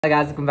Hi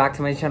guys, welcome back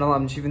to my channel.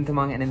 I'm Jeevan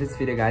Thamang, and in this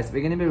video guys,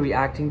 we're going to be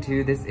reacting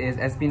to this is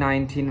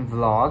SB19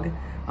 vlog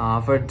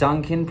for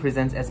Dunkin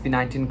presents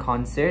SB19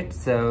 concert.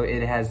 So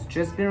it has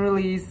just been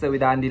released. So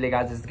without delay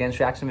guys, this is against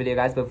reaction video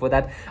guys. Before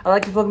that, I'd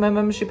like to plug my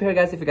membership here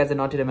guys. If you guys are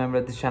not yet a member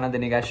of this channel,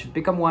 then you guys should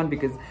become one,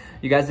 because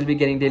you guys will be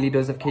getting daily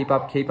dose of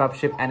K-pop, K-pop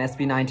ship and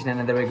SB19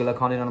 and other regular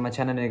content on my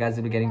channel. And you guys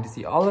will be getting to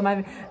see all of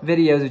my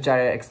videos which are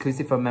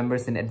exclusive for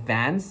members in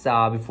advance,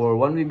 before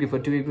 1 week, before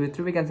 2 weeks, before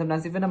 3 weeks, and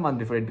sometimes even a month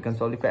before it becomes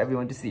public for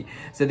everyone to see.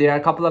 So there are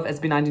a couple of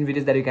SB19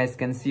 videos that you guys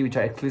can see which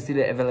are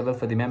exclusively available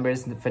for the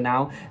members for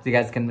now. So you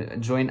guys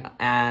can join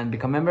and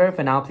become a member.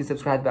 For now, please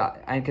subscribe the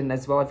icon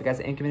as well. If you guys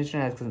are in community,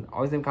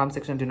 always in the comment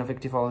section. Do not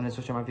forget to follow me on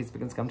social media,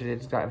 Facebook, Instagram, Twitter,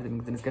 TikTok, everything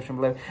in the description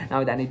below. Now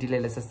without any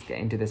delay, let's just get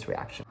into this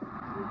reaction.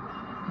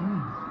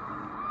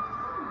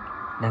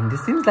 Damn,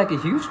 this seems like a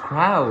huge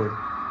crowd.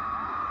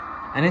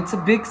 And it's a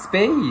big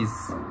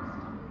space.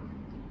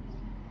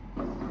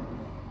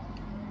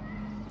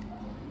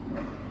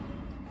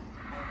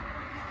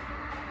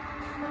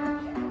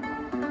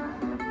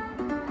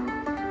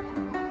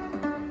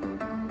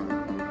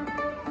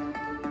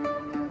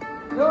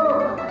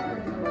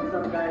 What's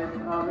up guys?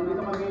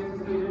 Nandito kami sa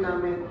studio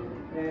namin.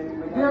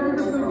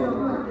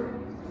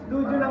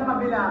 Studio ng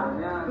kabila.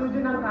 Studio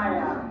ng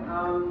kaya.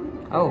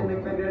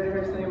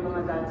 Nagpag-rehearse na yung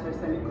mga dancers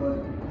sa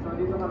likod. So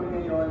dito kami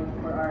ngayon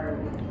for our...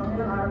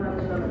 Pangilang araw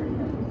natin siya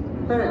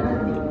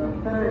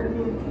Third.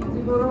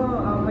 Siguro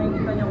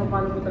makikita niya kung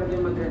paano po talaga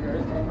yung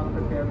mag-rehearse and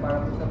mag-prepare para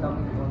po sa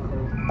Dunkin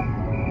concert.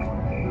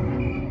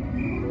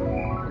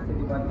 Kasi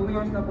diba, 2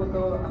 years na po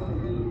to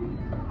actually.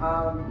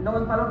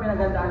 Noon pa lang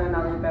pinagandaan na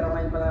namin, pero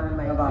ngayon pa lang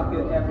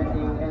na-execute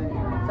everything. And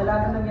sa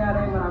lahat na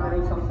nangyari, marami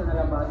rin songs na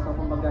nalabas. So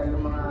kumbaga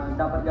yung mga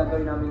dapat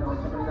gagawin namin noon,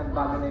 syempre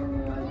nagbago na yung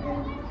ngayon.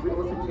 And we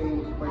also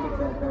change for the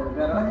better.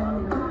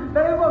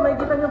 Pero po,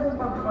 makikita niyo po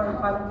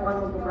paano po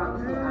kayo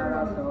mag-practice ng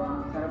araw. So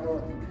sana po,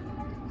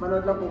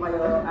 manood lang po kayo.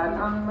 At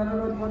ang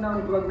manonood po ng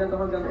vlog na ito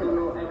hanggang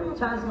dulo, ay may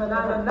chance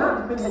manalo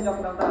na pinajok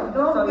lang tayo.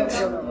 So let's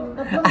go na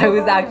po. I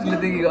was actually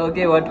thinking,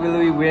 okay, what will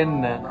we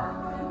win?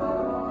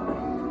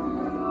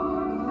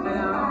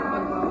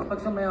 Pag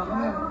sumaya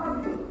kami,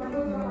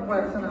 yung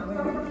pwersa namin.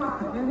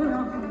 Yan yun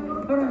ha.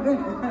 Parang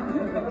ganyan.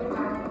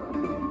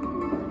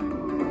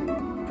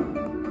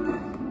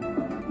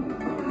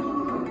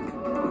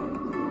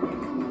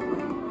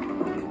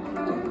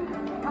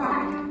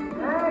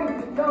 Hey!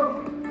 So,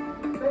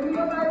 pwede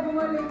ba tayo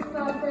bumalik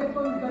sa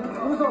second ganito?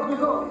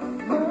 Puso!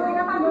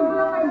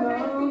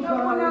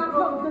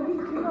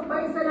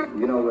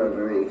 You know, we're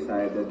very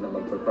excited na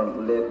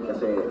mag-perform ulit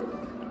kasi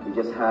we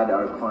just had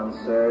our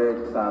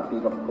concert sa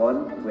Peak of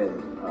Con with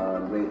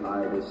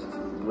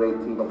great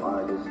team of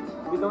artists.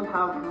 We don't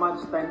have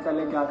much time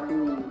talaga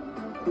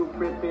to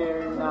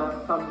prepare na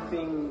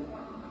something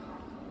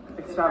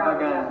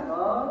extravagant.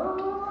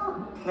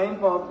 Ngayon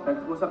po,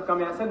 nag-usap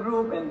kami as a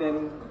group and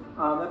then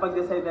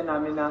napag-decide na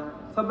namin na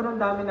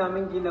sobrang dami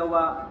namin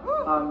ginawa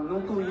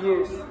nung 2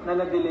 years na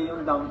na-delay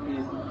yung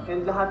Dunkin.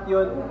 And lahat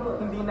yon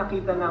hindi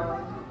nakita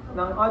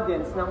ng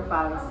audience, ng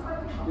fans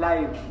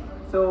live.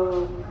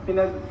 So,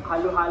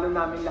 pinaghalo-halo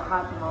namin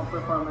lahat ng mga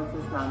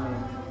performances namin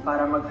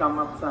para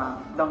mag-come up sa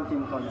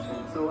Dunkin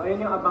concert. So,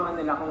 ayun yung abangan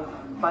nila kung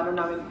paano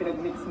namin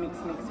pinag-mix yung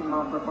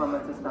mga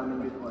performances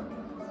namin before.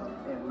 So,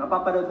 ayun,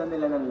 mapapanood na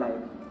nila ng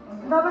live.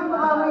 You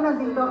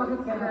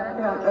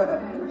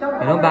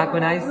know, back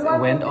when I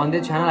went on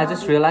the channel, I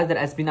just realized that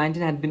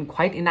SB19 had been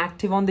quite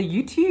inactive on the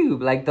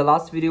YouTube. Like, the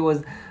last video was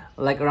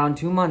like around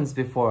 2 months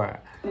before.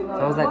 So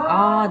I was like,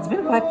 it's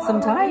been quite some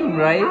time,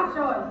 right?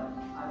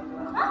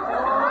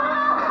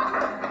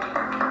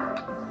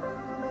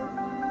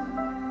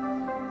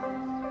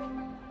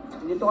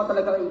 Dito ka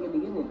talaga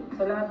iibigin eh.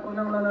 Sa lahat po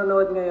ng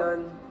nanonood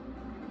ngayon,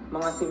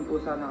 mga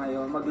simpo sana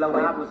kayo,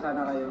 maglaway po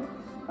sana kayo.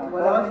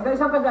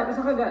 Isang kagat.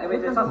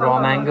 Raw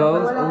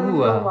mangoes?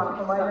 Ooh.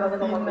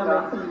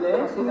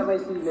 Asin na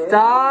may sili.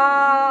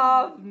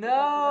 Stop!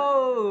 No!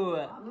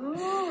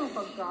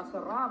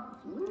 Pagkasarap.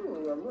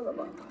 Yan mo na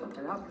ba?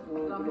 Sarap.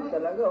 Tulit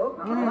talaga oh.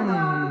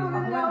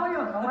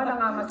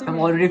 I'm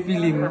already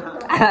feeling.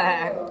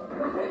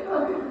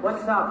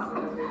 What's up?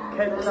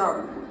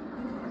 Ketchup.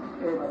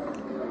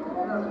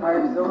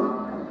 Our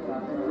zone.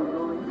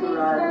 We're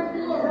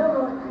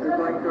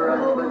going to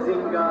run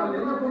Bazinga.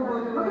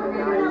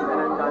 Guys na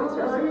ng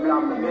dancers in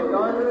Black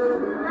Meton.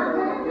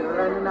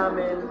 I-run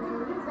namin.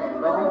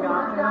 Bazinga.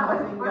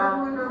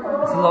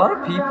 It's a lot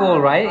of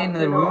people, right, in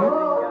the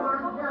room?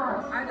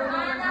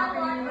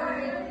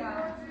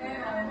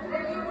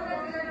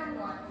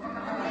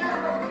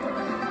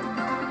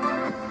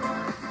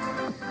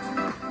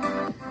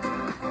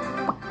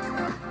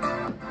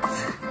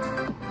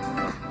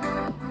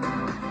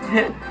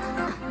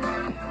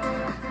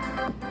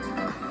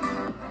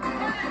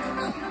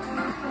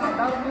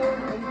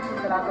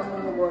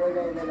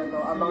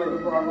 Abangan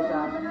niyo po kami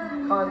sa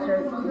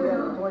concert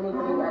season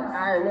 23 at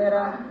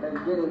Aranera. Let's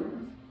get it.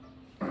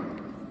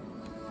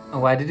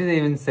 Why did they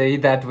even say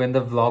that when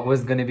the vlog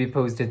was gonna be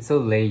posted so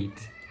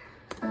late?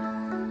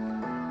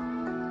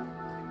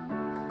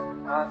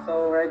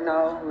 So right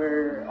now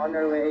we're on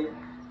our way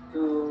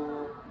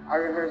to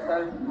our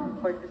rehearsal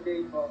for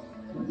today po.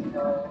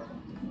 So,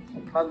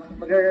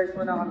 mag-rehearse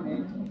muna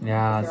kami.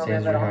 Yeah, Kasi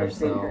stage mamaya meron kami rehearsal.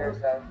 stage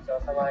rehearsal. So,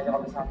 samahan niyo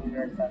kami sa aming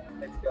rehearsal.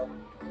 Let's go.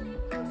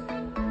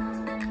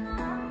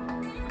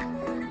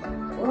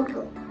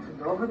 Welcome to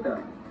Novata,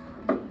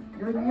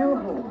 your new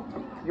home,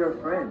 your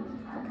friends,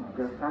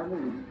 your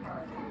family,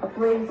 a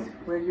place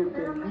where you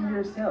can be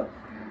yourself,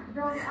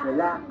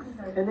 relax,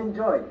 and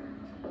enjoy.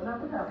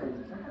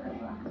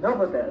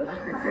 Novotel.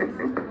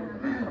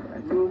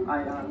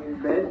 I am in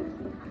bed.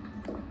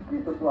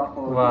 Dito po ako.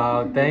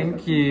 Wow,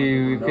 thank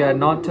you. If you had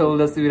not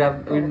told us, we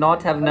would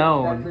not have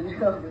known.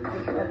 Dito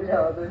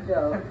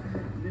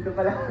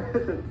pala.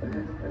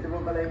 Ito po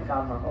pala yung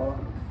kama ko.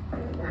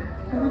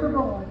 Dito po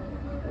ako.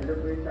 Ito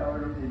po yung shower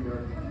room dito.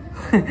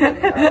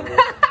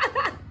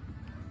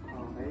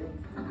 Okay.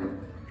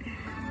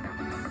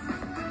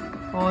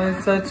 Oh,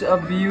 it's such a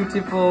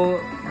beautiful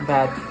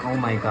bath. Oh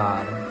my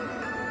god.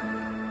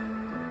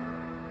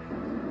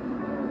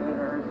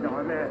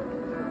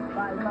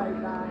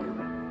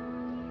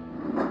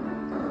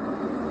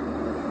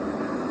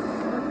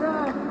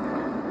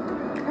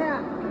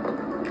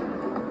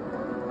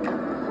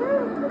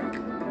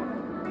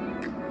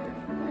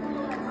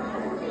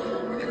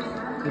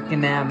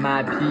 Looking at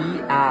my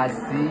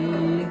PIC.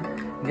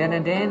 Gonna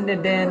dun dun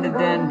dun dun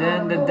dun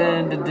dun dun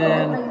dun dun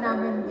dun. Okay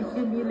namin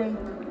i-simulate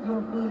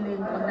yung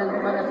feeling pag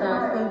nandun ka na sa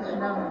stage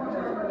ng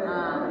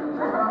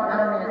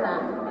Araneta.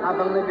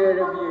 Habang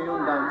nagre-review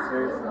yung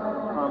dancers,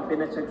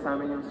 pinacheck sa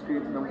amin yung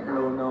script ng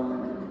flow ng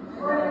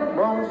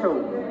buong show.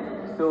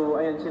 So,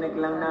 ayun, chinek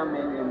lang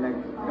namin and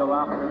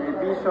naggawa ako ng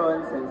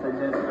revisions and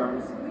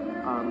suggestions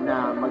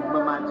na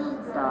magmamatch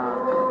sa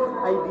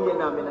idea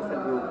namin as a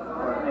group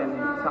and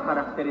sa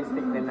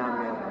characteristic din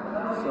namin.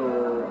 So,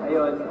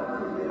 ayun,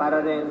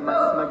 para rin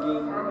mas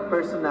maging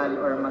personal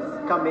or mas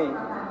kami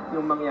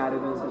yung mangyari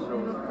dun sa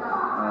show.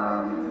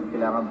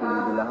 Kailangan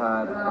pulido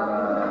lahat para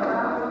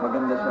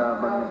maganda siya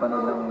pag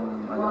napanood ng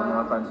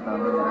mga fans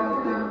namin na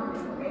rating.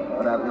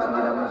 Para at least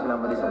hindi namin sila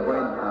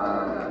ma-disappoint.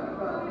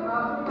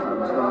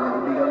 Gusto namin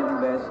ibigay yung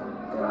best.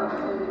 Kaya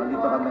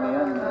andito kami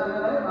ngayon.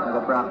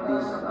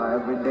 Nag-practice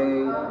everyday.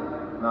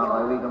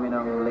 Nakaka-uwi kami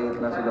ng late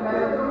na sa gabi.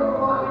 Pero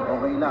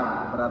okay lang.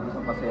 Para at least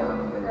mapasaya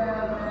namin kayo.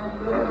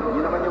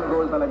 Yun naman yung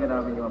goal talaga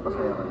namin, yung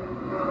mapasaya kami.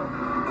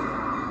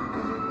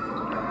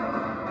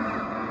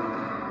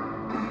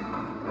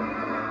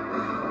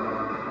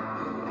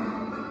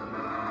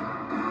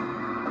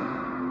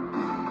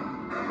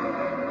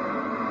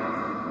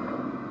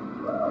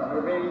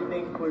 We're very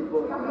thankful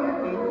po sa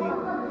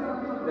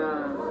 18 na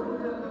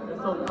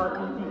sold out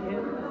yung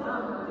ticket.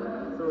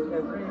 So,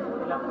 syempre,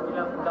 ilang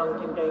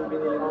Dunkin kayong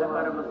binili nila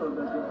para ma-sold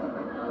out yung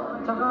ticket.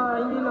 Tsaka,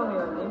 hindi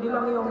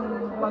lang yung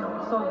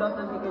pag-sold out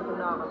ng ticket yung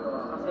nakakatawa.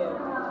 Kasi,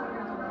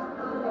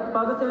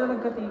 bago sila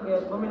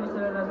nagka-ticket, bumili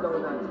sila ng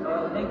donuts.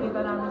 And nakikita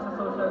namin sa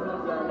social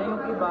media na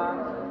yung iba,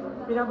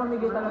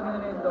 pinapamigay talaga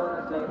nila yung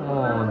donuts. Like,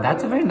 Oh,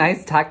 that's a very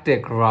nice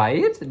tactic,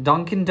 right?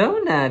 Dunkin'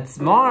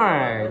 Donuts,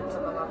 smart. sa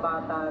mga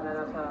bata na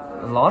nasa...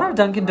 A lot of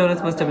Dunkin'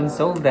 Donuts must have been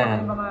sold May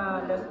then.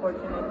 mga less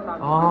fortunate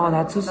families Oh,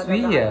 na that's so nagdadaan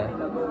sweet. sila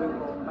going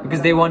home.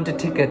 Because they wanted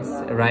tickets,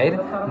 right?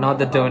 Not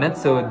the donuts,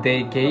 so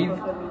they gave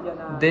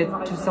it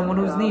to someone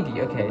who's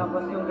needy. Okay.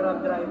 Tapos yung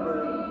grab driver,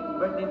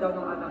 birthday daw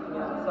ng anak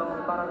niya. So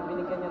parang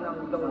binigyan niya ng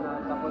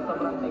donut. Tapos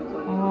sobrang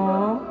thankful niya.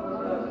 Aww.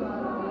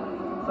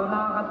 So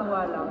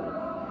nakakatuwa lang.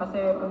 Kasi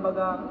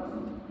kumbaga,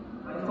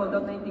 sold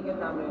out na yung ticket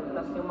namin.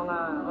 Tapos yung mga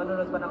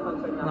manunod pa ng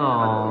concert namin, Aww.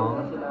 nakatulong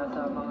pa sila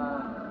sa mga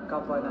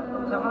kapwa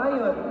natin. Tsaka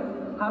ayun,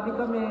 happy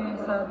kami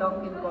sa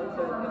Dunkin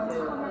concert kasi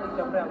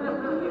syempre after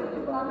 2 years,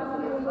 diba?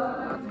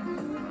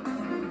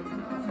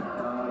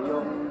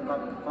 Yung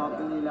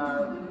coffee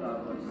nila,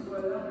 tapos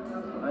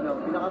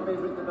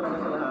pinaka-favorite ko talaga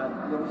sa lahat,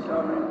 yung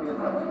strawberry field,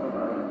 tapos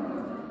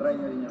try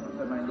nyo rin yan kung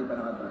sa mga hindi pa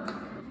nakatry.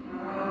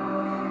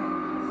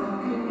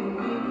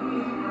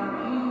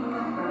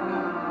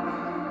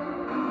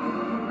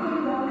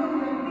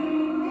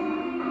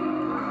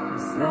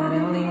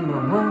 Suddenly no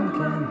one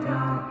can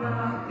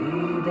be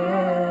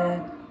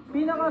there.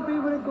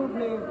 Pinaka-favorite ko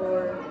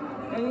flavor,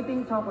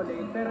 anything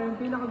chocolate, pero yung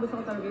pinaka-gusto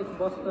ko talaga is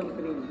Boston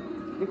cream.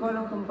 Hindi ko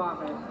alam kung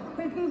bakit.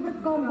 My favorite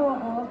combo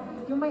ko,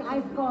 yung may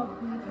iced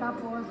coffee,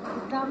 tapos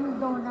isang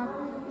donut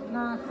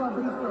na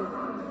strawberry filled.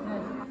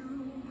 Yes.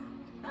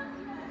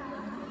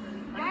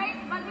 Guys,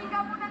 mag-liga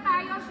muna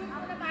tayo. Shoot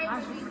muna tayo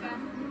sa liga.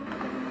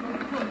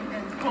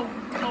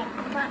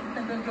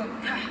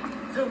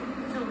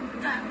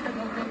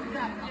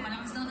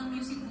 Malakas daw ng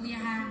music, kuya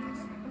ha.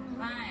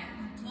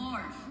 5,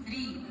 4,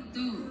 3,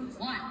 2,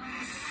 1.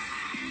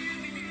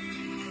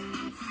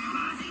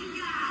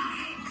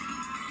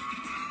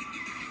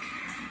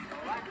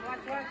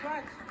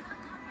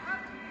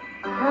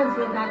 Friends,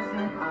 so that's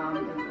it.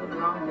 It's been a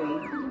long day.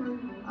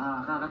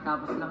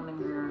 Kakatapos lang ng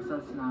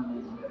rehearsals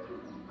namin.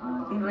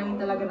 Tinrain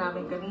talaga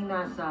namin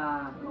kanina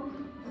sa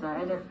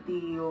NFT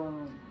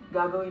yung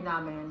gagawin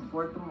namin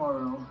for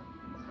tomorrow.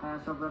 Kaya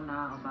sobrang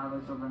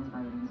nakakapagod, sobrang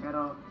tiring.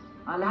 Pero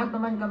Lahat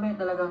naman kami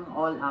talagang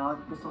all out.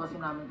 Gusto kasi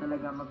namin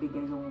talaga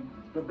mabigay yung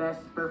the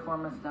best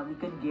performance that we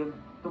can give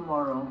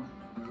tomorrow.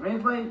 Ngayon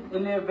po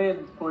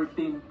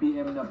 11:14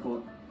 PM na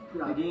po.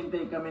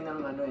 Naghihintay kami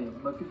ng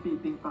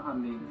mag-fitting pa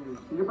kami.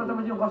 Hindi pa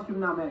naman yung costume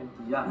namin.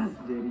 Yes,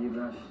 very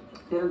rush.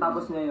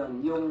 Tapos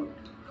ngayon,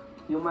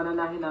 yung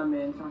mananahin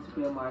namin, sa si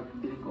Kuya Mark,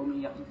 piling ko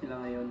umiiyak na sila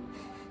ngayon.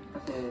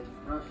 Kasi,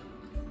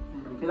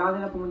 kailangan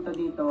nila pumunta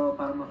dito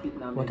para ma-fit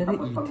namin. What are they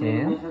Tapos pag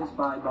eating? may missions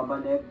pa,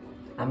 ibabalik.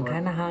 I'm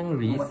kind of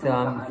hungry, so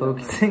I'm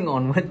focusing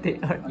on what they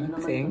are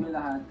eating.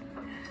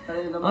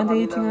 Oh,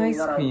 they're eating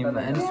ice cream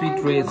and sweet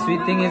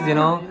thing is, you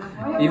know,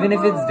 even if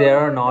it's there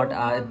or not,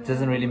 it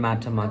doesn't really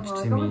matter much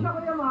to me.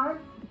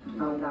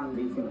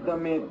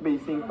 Damit,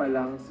 basing pa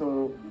lang.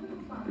 So,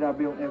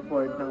 grabe yung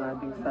effort ng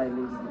ating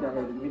stylist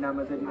dahil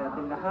minamadali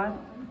natin lahat.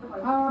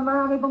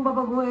 Marami pang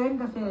babaguhin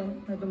kasi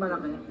medyo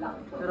malaki.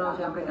 Pero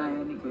siyempre kaya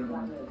ni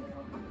Kuya.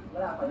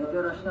 Medyo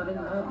rush na rin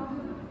lahat.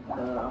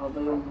 Ako ba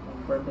yung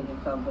perfect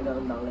example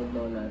ng Dunkin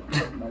Donut?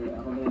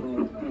 Ako ba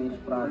yung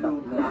finished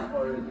product na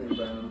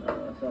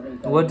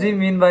What do you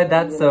mean by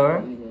that,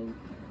 sir?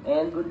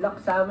 And good luck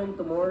sa amin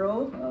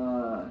tomorrow.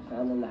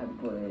 Sana lahat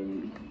po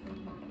ay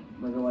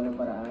magawa ng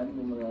paraan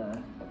ng mga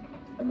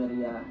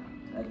Ameria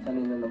at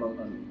sanay na naman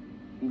kami.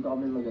 Dito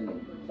kami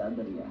magaling sa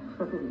Ameria.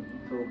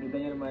 So, kita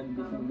nyo naman,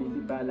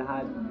 busy pa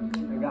lahat.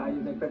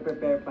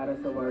 Nagpe-prepare para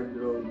sa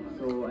wardrobe.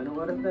 So, anong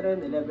oras na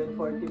rin?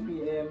 11:40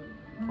 PM.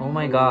 Oh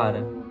my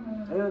god.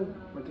 Ayun,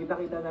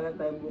 magkita-kita na lang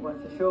tayo bukas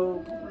sa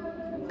show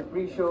at sa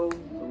pre-show.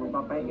 So,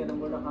 magpapahinga na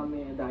muna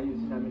kami at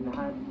ayusin namin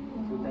lahat.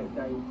 Good night,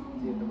 guys.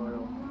 See you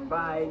tomorrow.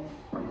 Bye!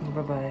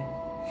 Bye-bye.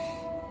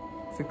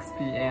 6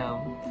 p.m.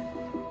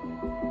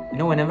 You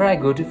know, whenever I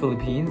go to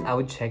Philippines, I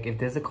would check if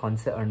there's a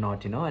concert or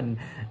not, you know, and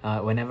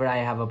whenever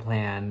I have a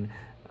plan,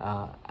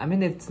 I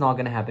mean, it's not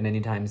gonna happen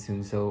anytime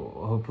soon, so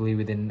hopefully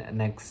within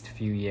next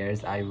few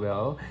years I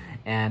will.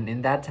 And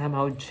in that time,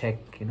 I would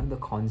check, you know,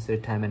 the concert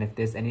time, and if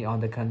there's any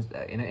other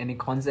any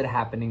concert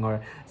happening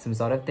or some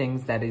sort of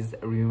things that is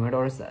rumored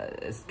or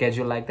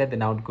scheduled like that,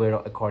 then I would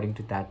go according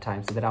to that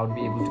time, so that I would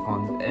be able to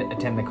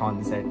attend the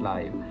concert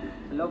live.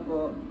 Hello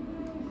po.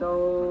 So,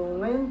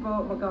 ngayon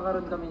po,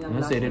 magkakaroon kami ng You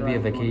know, so it'll be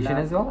a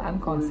vacation as well and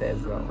concert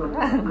as well. So,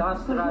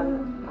 last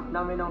run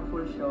namin ng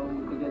full show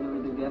together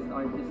with the guest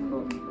artist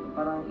po.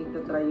 Parang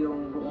itatry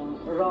yung buong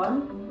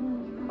run.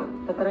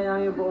 Tatry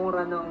namin yung buong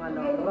run ng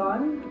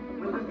run.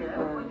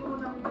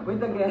 With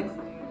the guest.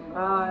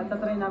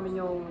 Tatry namin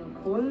yung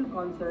full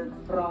concert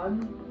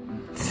run.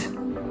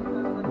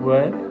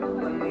 What?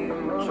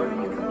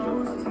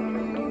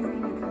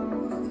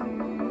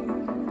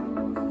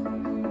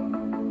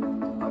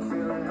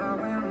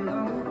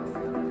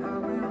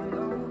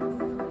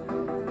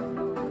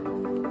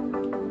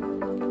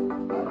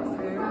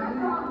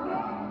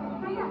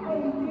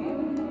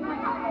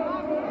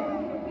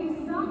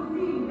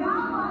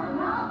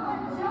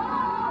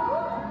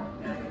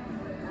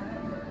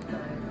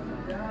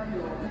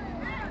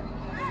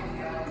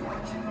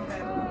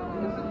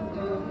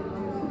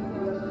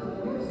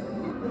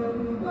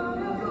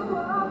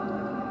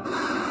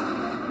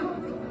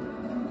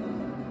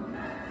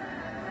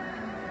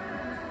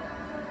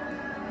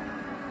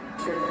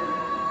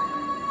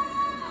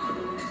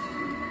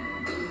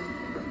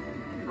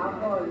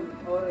 Apple,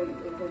 orange,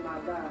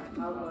 ensenada.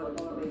 Apple,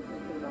 orange,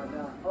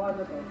 ensenada. Oh,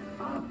 ano to?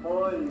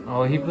 Apple.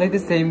 Oh, he played the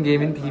same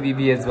game in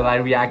PBB as well. I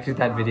reacted to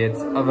that video.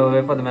 It's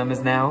available for the members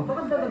now.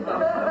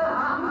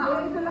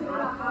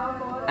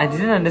 I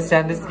didn't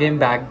understand this game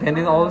back then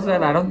also,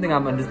 and I don't think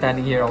I'm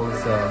understanding here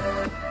also.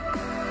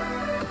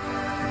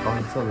 Oh,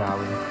 it's so loud.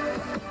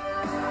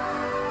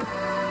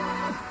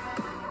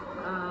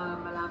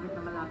 Malapit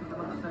na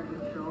mag-start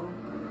yung show.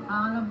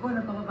 Alam ko,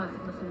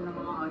 napapapasok na sila ng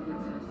mga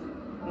audiences.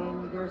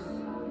 And there's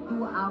 2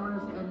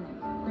 hours and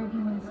 30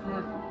 minutes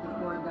left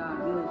before the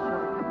real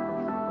show.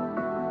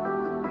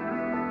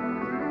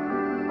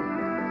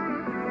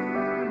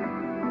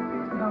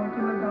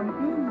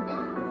 Dunkin.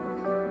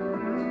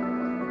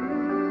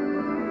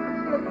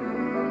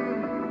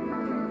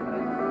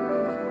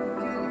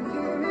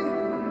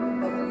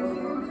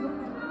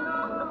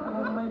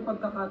 May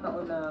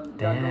pagkakataon na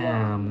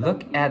Damn,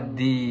 look at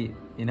the,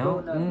 you know,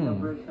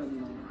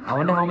 version. I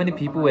wonder how many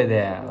people were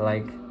there.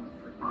 Like,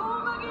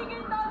 Kung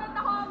magiging donut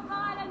ako, ang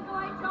pangalan ko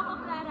ay Choco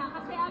Clara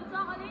kasi ang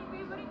chocolate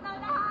favorite ng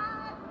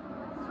lahat.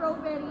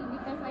 Strawberry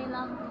because I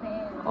love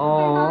them.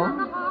 Aww.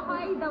 Pero ako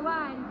ay the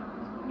one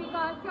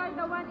because you're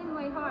the one in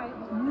my heart.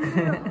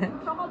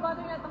 Choco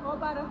butternut ako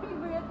para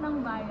favorite ng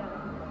bayan.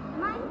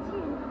 Mine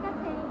too,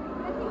 kasi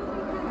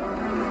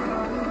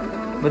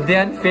but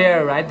they're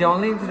unfair, right? They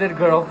only included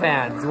girl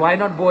fans. Why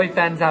not boy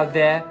fans out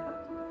there?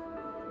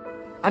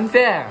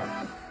 Unfair.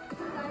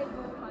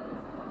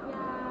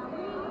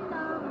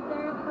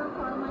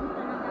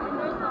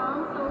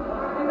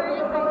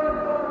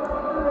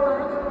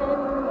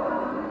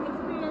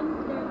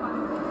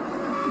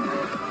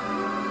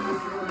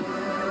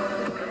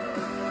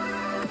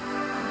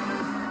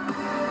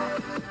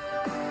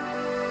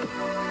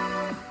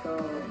 So,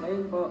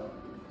 ngayon po,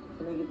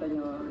 nakikita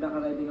nyo,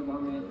 nakaready na po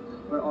kami.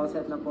 we're all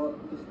set na po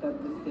to step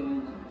the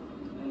stage.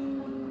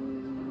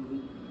 And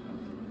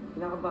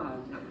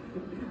kinakabahan.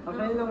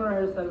 Actually, nung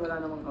rehearsal, wala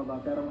namang kaba.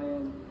 Pero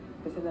ngayon,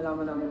 kasi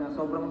nalaman namin na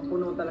sobrang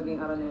puno talaga yung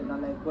Araneta.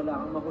 Like, wala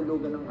kang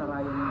mahulugan ng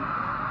karayan.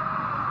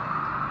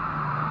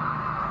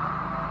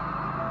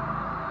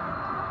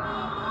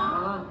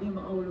 Hindi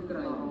makahulog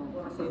karayan.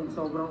 Kasi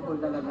sobrang cool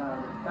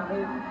talaga.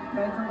 Kahit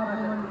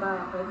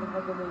saan ka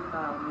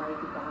pumunta,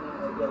 makikita ka ng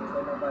audience. So,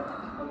 dapat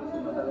mag-isip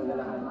mo talaga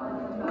lahat.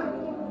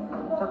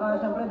 Tsaka,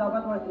 syempre,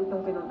 dapat worth it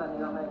yung pinunta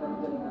nila. Kaya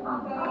galing na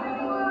namin.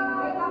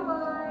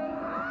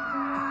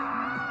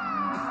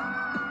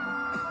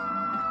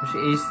 Was she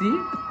AC?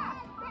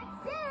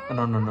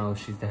 Oh, no,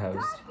 she's the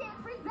host. Dunkin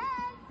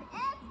presents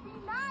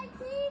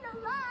SB19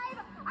 live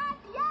at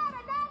the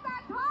Araneta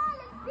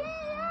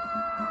Coliseum!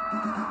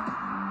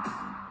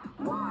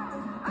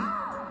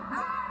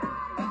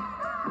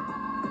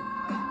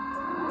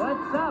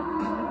 What's up?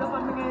 Ito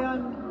kami ngayon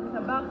sa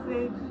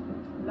backstage.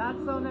 Last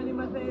song na ni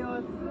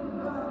Mateos.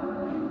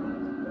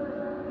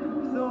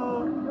 So,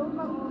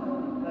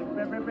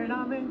 nag-prepare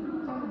namin.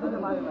 Ito na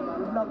tayo na.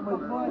 Black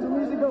Boy.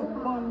 Sumisigaw.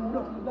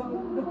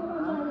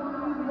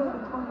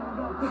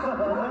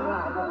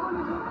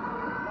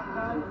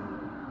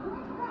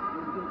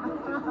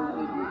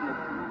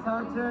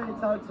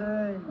 It's our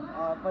turn.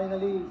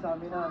 Finally, sa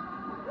amin na.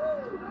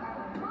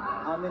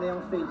 Amin na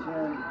yung stage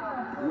ngayon.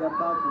 We are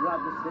about to wrap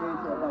the stage.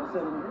 We're about to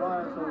set in the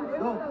bar. So, let's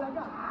go!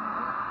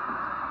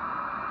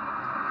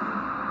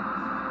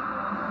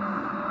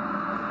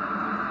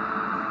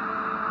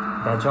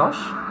 That Josh?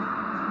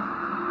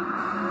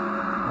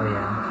 Oh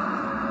yeah.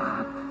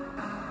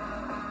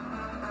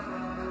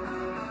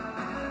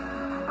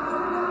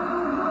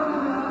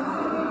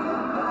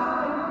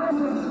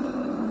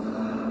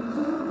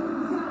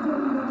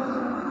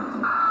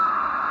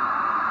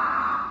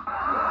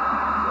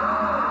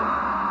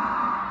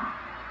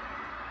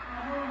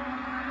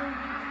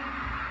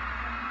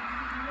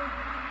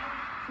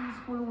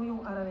 Since puno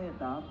yung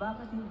Araneta,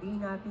 bakit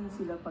hindi natin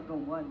sila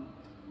pagawan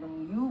ng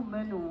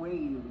human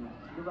wave?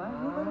 Diba?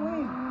 Human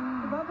wave.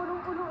 Diba?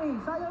 Punong-puno eh.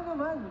 Sayang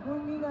naman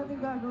kung hindi natin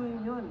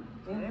gagawin yun.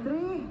 In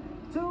 3,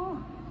 2,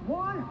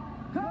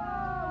 1, go!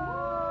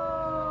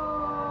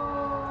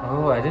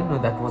 Oh, I didn't know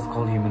that was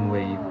called human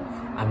wave.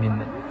 I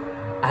mean,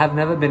 I have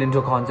never been into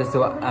a concert,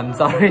 so I'm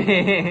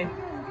sorry.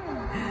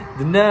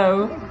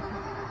 No.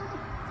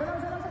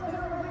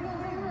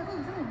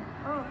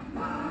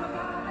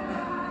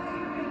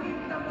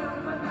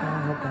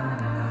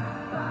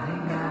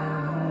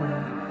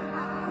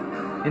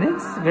 And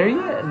it's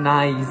very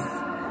nice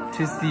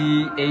to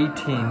see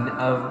 18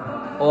 of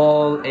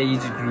all age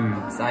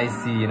groups. I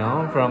see, you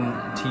know, from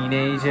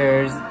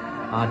teenagers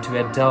to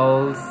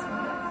adults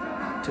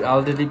to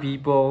elderly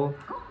people.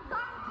 Kung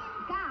Dunkin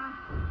ka,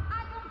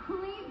 anong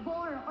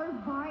flavor or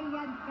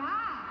variant ka?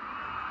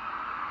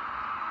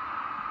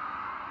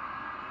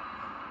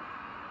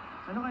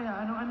 Ano kaya?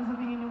 Ano sa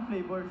tingin yung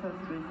flavor sa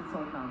basic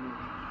salt namin?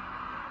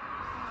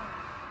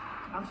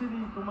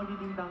 Actually, kung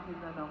magiging Dunkin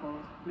na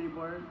ako,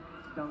 flavor,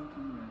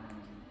 Dunkin yan.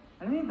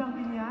 Ano yung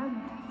Dunkin yan?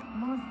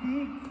 Mga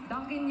sticks.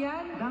 Dunkin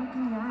yan?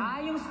 Dunkin yan.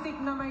 Yung stick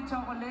na may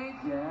chocolate?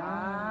 Yeah.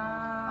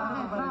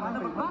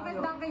 Bakit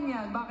Dunkin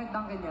yan? Bakit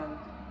Dunkin yan?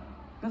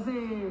 Kasi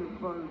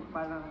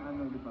parang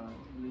ano, di ba?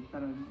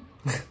 Parang...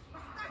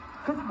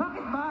 Kasi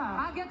bakit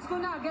ba? Gets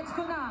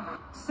ko na.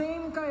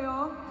 Same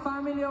kayo,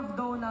 family of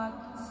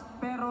donuts,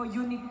 pero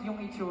unique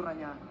yung itsura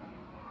niya.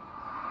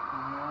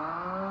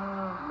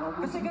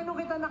 Kasi ganun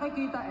kita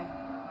nakikita eh.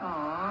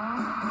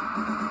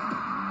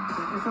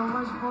 Thank you so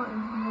much po.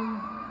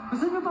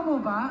 Gusto niyo pa mo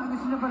ba?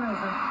 Gusto niyo pa na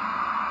isa?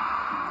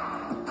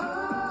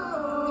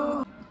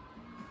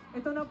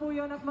 Ito na po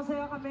yun at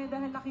masaya kami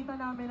dahil nakita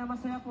namin na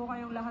masaya po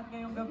kayong lahat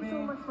ngayong gabi. Thank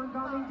you so much for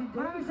coming today.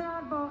 Maraming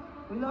salamat po.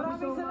 We love you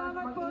so much.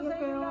 Salamat po sa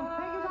inyo lahat.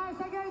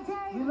 Thank you guys.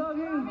 We love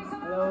you.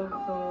 Hello.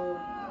 So,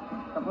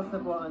 tapos na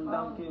po ang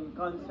Dunkin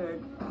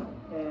concert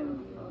and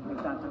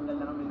nagtatanggal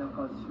na kami ng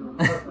costume.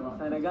 So,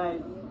 sana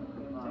guys,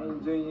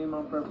 na-enjoy niyo yung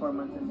mga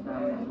performances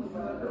namin.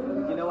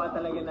 Ginawa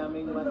talaga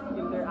namin mas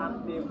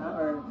interactive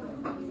or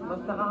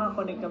mas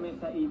nakaka-connect kami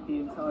sa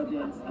 18 sa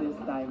audience this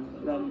time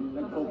than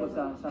nag-focus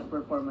sa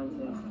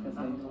performances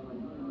kasi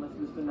mas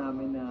gusto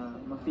namin na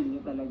ma-feel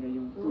niyo talaga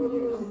yung 2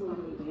 years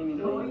na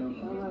hinintay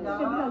niyo.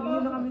 Kasi lagi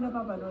yun na kami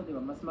napapanood, di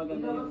ba? Mas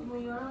maganda yung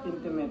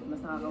intimate,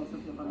 mas nakakausap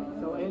niyo kami.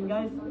 So ayun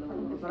guys,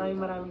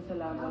 maraming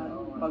salamat.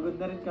 Pagod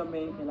na rin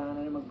kami, kailangan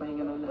na rin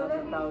magpahinga ng lahat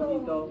ng tao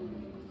dito.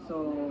 So,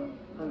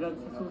 hanggang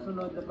sa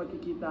susunod na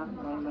pagkikita,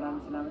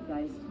 maraming salamat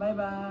guys.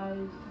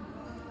 Bye-bye!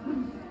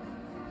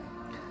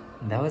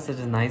 That was such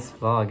a nice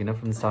vlog, you know,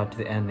 from the start to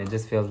the end. It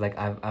just feels like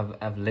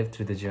I've lived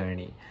through the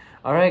journey.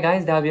 Alright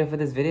guys, that'll be it for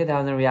this video.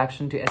 That was a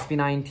reaction to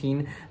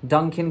SB19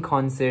 Dunkin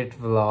concert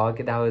vlog.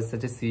 That was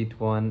such a sweet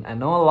one. I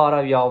know a lot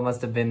of y'all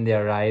must have been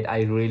there, right?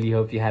 I really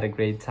hope you had a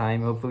great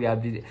time. Hopefully I'll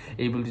be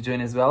able to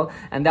join as well.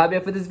 And that'll be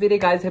it for this video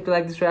guys. Hope you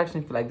like this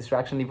reaction. If you like this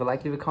reaction, leave a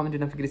like, leave a comment, do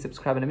not forget to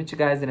subscribe, and I'll meet you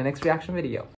guys in the next reaction video.